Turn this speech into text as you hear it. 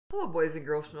Hello, boys and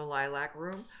girls from the Lilac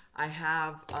Room. I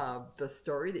have the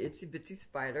story, The Itsy-Bitsy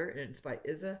Spider, and it's by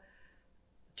Iza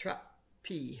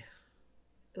Trapani,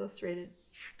 illustrated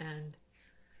and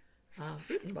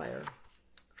written by her.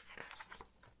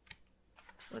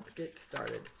 Let's get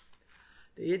started.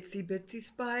 The Itsy-Bitsy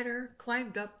Spider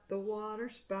climbed up the water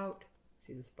spout.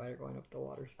 See the spider going up the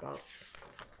water spout.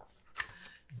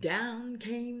 Down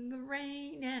came the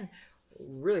rain and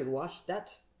really washed that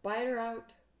spider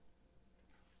out.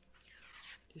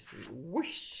 You see,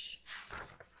 whoosh!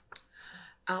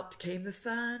 Out came the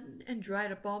sun and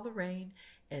dried up all the rain,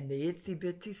 and the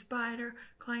itsy-bitsy spider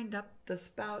climbed up the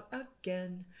spout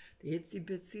again. The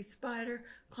itsy-bitsy spider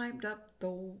climbed up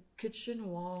the kitchen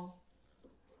wall.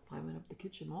 Climbing up the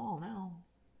kitchen wall now.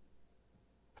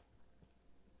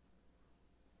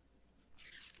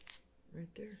 Right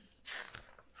there.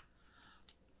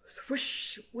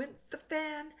 Swoosh went the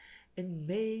fan and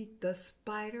made the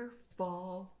spider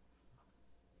fall.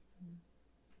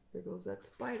 There goes that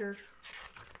spider.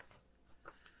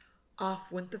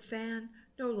 Off went the fan,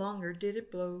 no longer did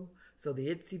it blow, so the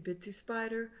itsy-bitsy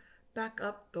spider back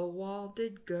up the wall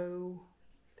did go.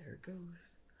 There it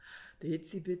goes. The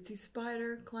itsy-bitsy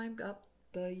spider climbed up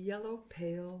the yellow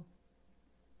pail.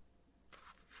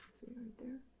 See right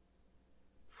there?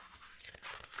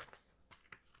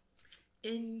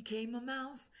 In came a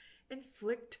mouse and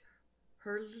flicked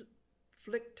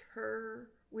her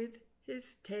with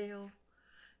his tail.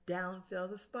 Down fell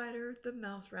the spider, the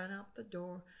mouse ran out the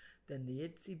door. Then the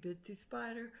itsy-bitsy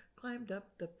spider climbed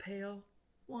up the pail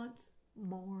once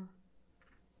more.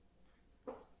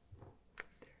 There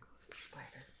goes the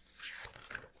spider.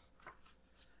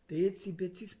 The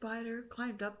itsy-bitsy spider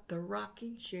climbed up the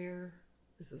rocking chair.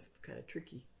 This is kind of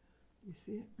tricky. You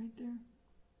see it right there?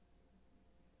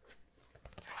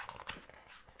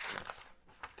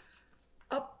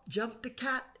 Up jumped the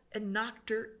cat and knocked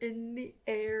her in the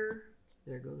air.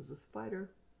 There goes the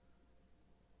spider.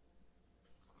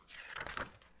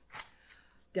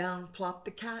 Down plopped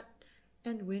the cat,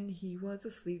 and when he was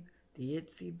asleep, the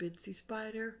itsy-bitsy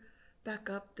spider back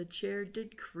up the chair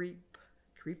did creep.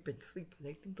 Creep and sleep.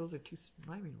 I think those are two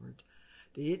rhyming words.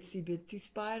 The itsy-bitsy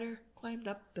spider climbed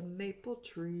up the maple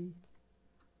tree.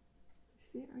 You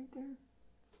see it right there?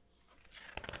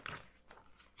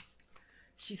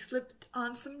 She slipped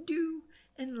on some dew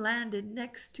and landed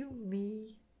next to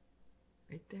me.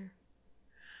 Right there.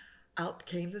 Out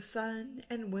came the sun,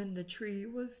 and when the tree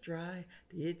was dry,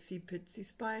 the itsy-bitsy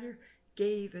spider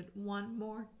gave it one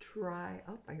more try.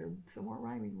 Oh, I heard some more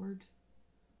rhyming words.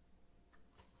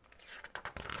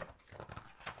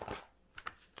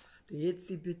 The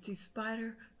itsy-bitsy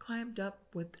spider climbed up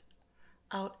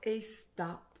without a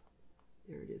stop.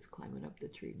 There it is, climbing up the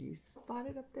tree. Do you spot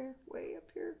it up there? Way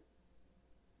up here.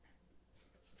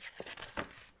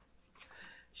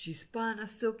 She spun a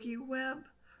silky web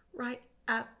right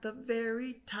at the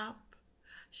very top.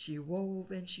 She wove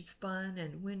and she spun,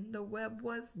 and when the web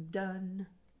was done,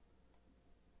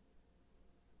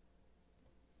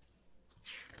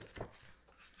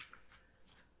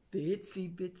 the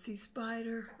itsy-bitsy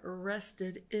spider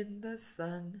rested in the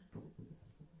sun.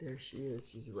 There she is.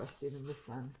 She's resting in the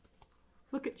sun.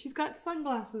 Look at, she's got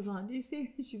sunglasses on. Do you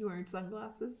see? She's wearing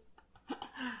sunglasses.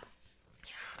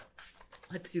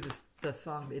 Let's do the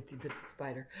song, The Itsy-Bitsy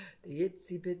Spider. The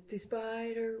itsy-bitsy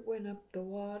spider went up the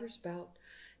water spout.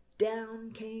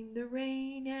 Down came the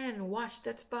rain and washed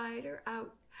that spider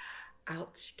out.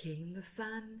 Out came the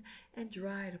sun and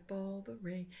dried up all the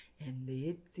rain. And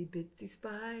the itsy-bitsy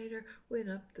spider went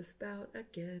up the spout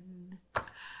again.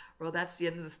 Well, that's the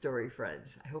end of the story,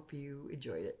 friends. I hope you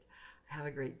enjoyed it. Have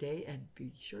a great day and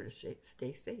be sure to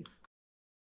stay safe.